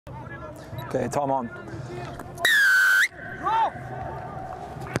Okay, time on.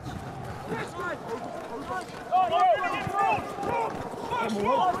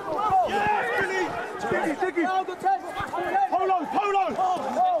 Polo!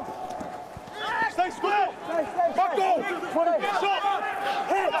 Stay square! Back goal! Shot!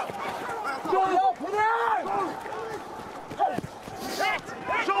 Hit!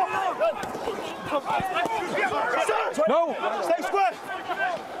 Shot! No! Stay square!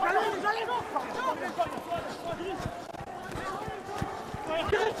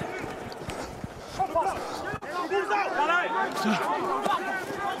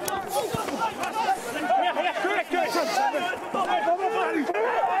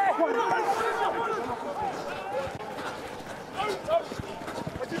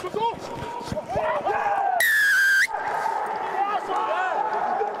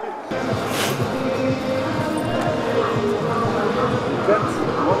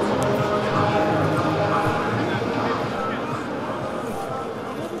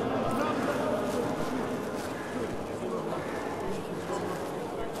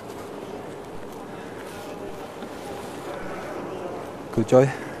 Good, Joy.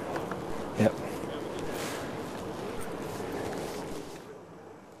 Yep.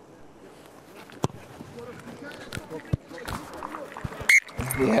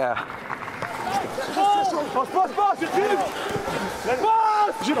 Yeah.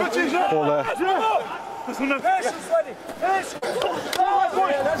 J'ai petit, All there.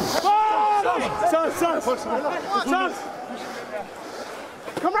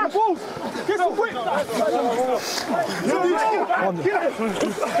 Come on, Wolf! Get some quick!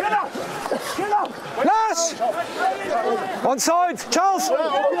 Lash! One side, Charles!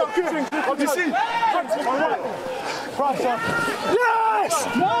 Yes!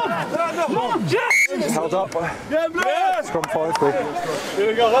 Yes! Held up. Yes! Scrum 5, quick. Yeah.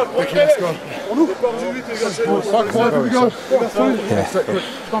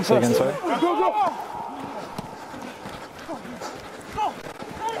 Say again, sorry.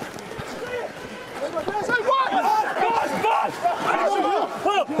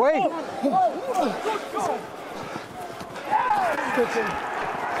 Wait!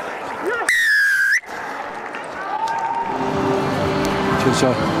 Cheers,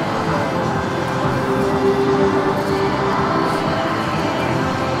 Joe.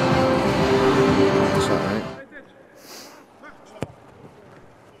 That's all right.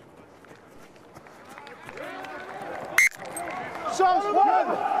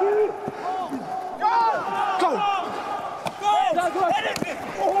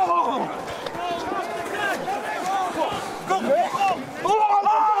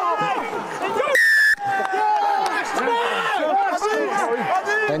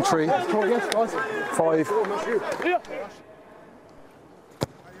 Entry. 5.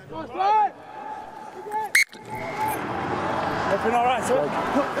 Everything all right, sir?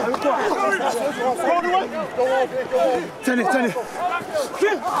 Tenny.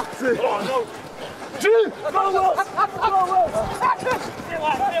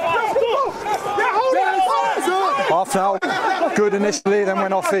 Half now. Good initially, then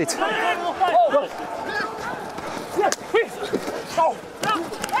went off feet.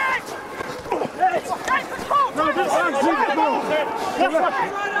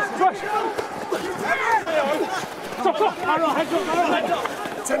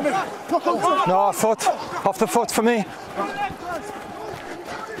 No, foot. Off the foot for me.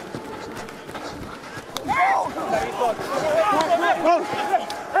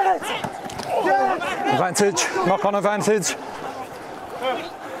 Advantage. Knock on advantage.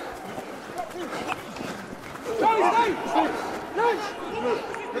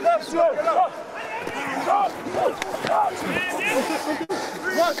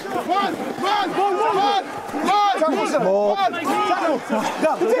 More.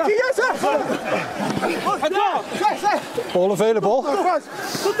 Ball available.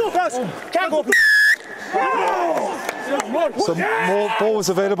 So more ball was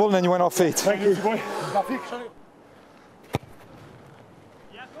available and then you went off feet. Thank you, boy.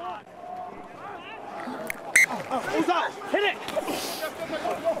 Hit it!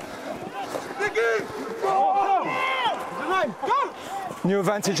 New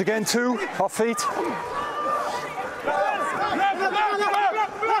advantage again, 2 off feet.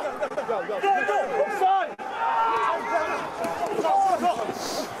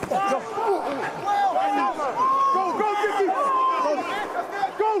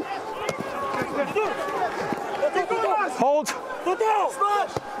 Hold.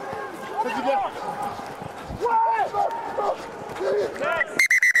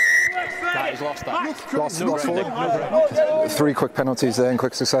 he's lost that. Lost forward. 3 quick penalties there in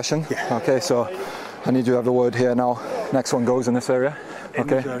quick succession. Yeah. Okay, so I need you to have a word here now. Next one goes in this area.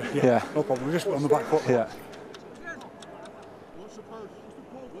 Okay. Yeah. No problem. We're just on the back foot. Yeah.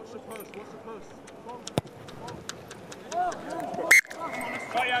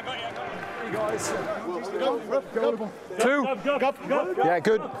 Guys. 2. Yeah,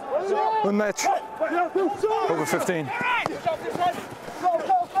 good. 1 match. Over 15.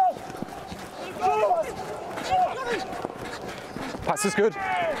 Pass is good.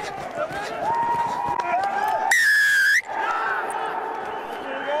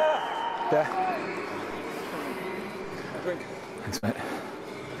 Yeah. Thanks, mate.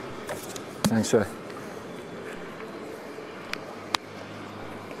 Thanks, sir.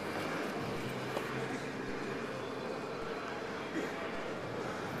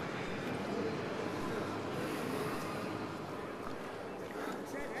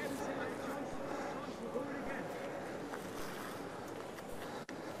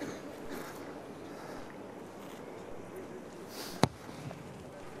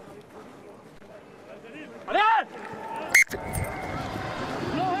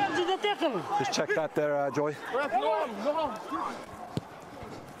 Just check that there, Joy. No.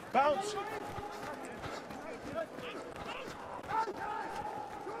 Bounce.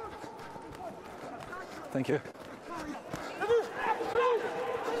 Thank you.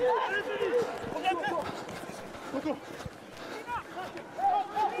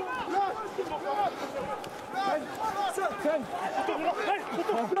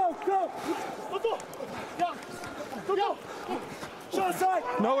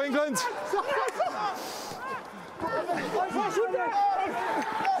 No, England.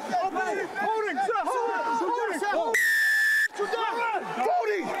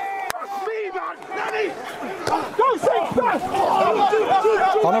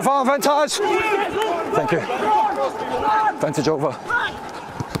 On advantage. Thank you. Advantage over.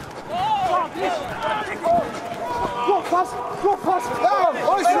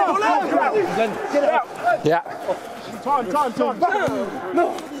 Yeah. Time. No.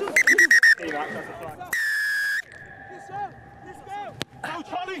 Go,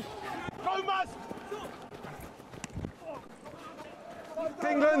 Charlie. Go, Maz.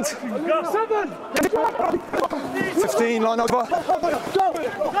 England. 15, line over.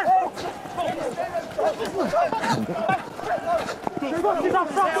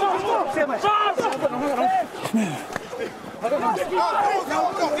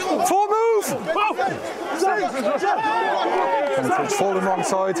 Full move. Advantage 4 on wrong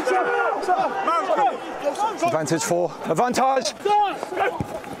side. Advantage 4. Advantage.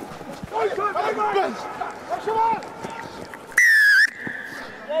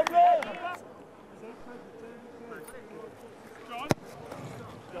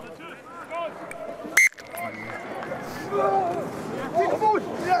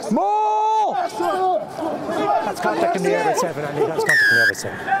 More! That's contact in the air at 7, Andy. That's contact in the air at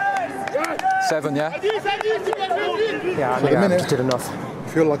 7. 7, yeah? Yeah, I think I just did enough. I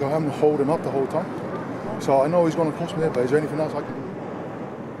feel like I'm holding up the whole time. So I know he's going to cross me there, but is there anything else I can do?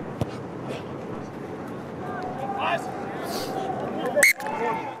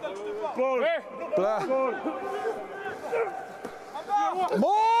 Blair.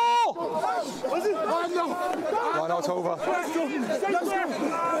 More! Line out over.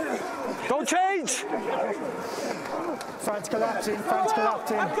 Don't change! France collapsing, France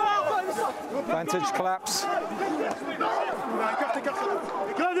collapsing. Advantage collapse.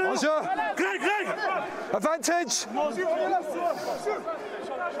 Bonjour. Advantage.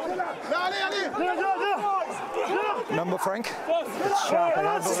 Number Frank. It's sharp, I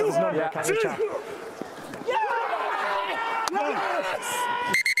know, but there's none that can be sharp.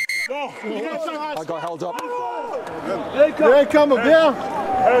 I got held up. Here come up here.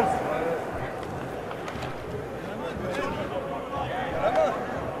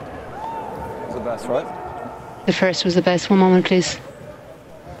 It's the best, right? The first was the best. One moment, please.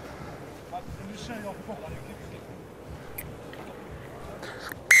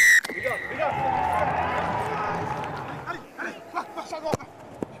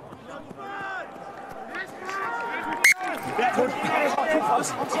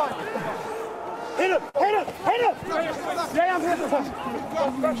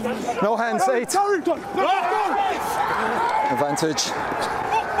 No hands, 8. Advantage.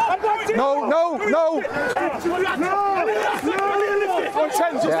 No.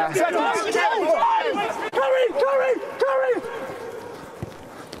 Yeah.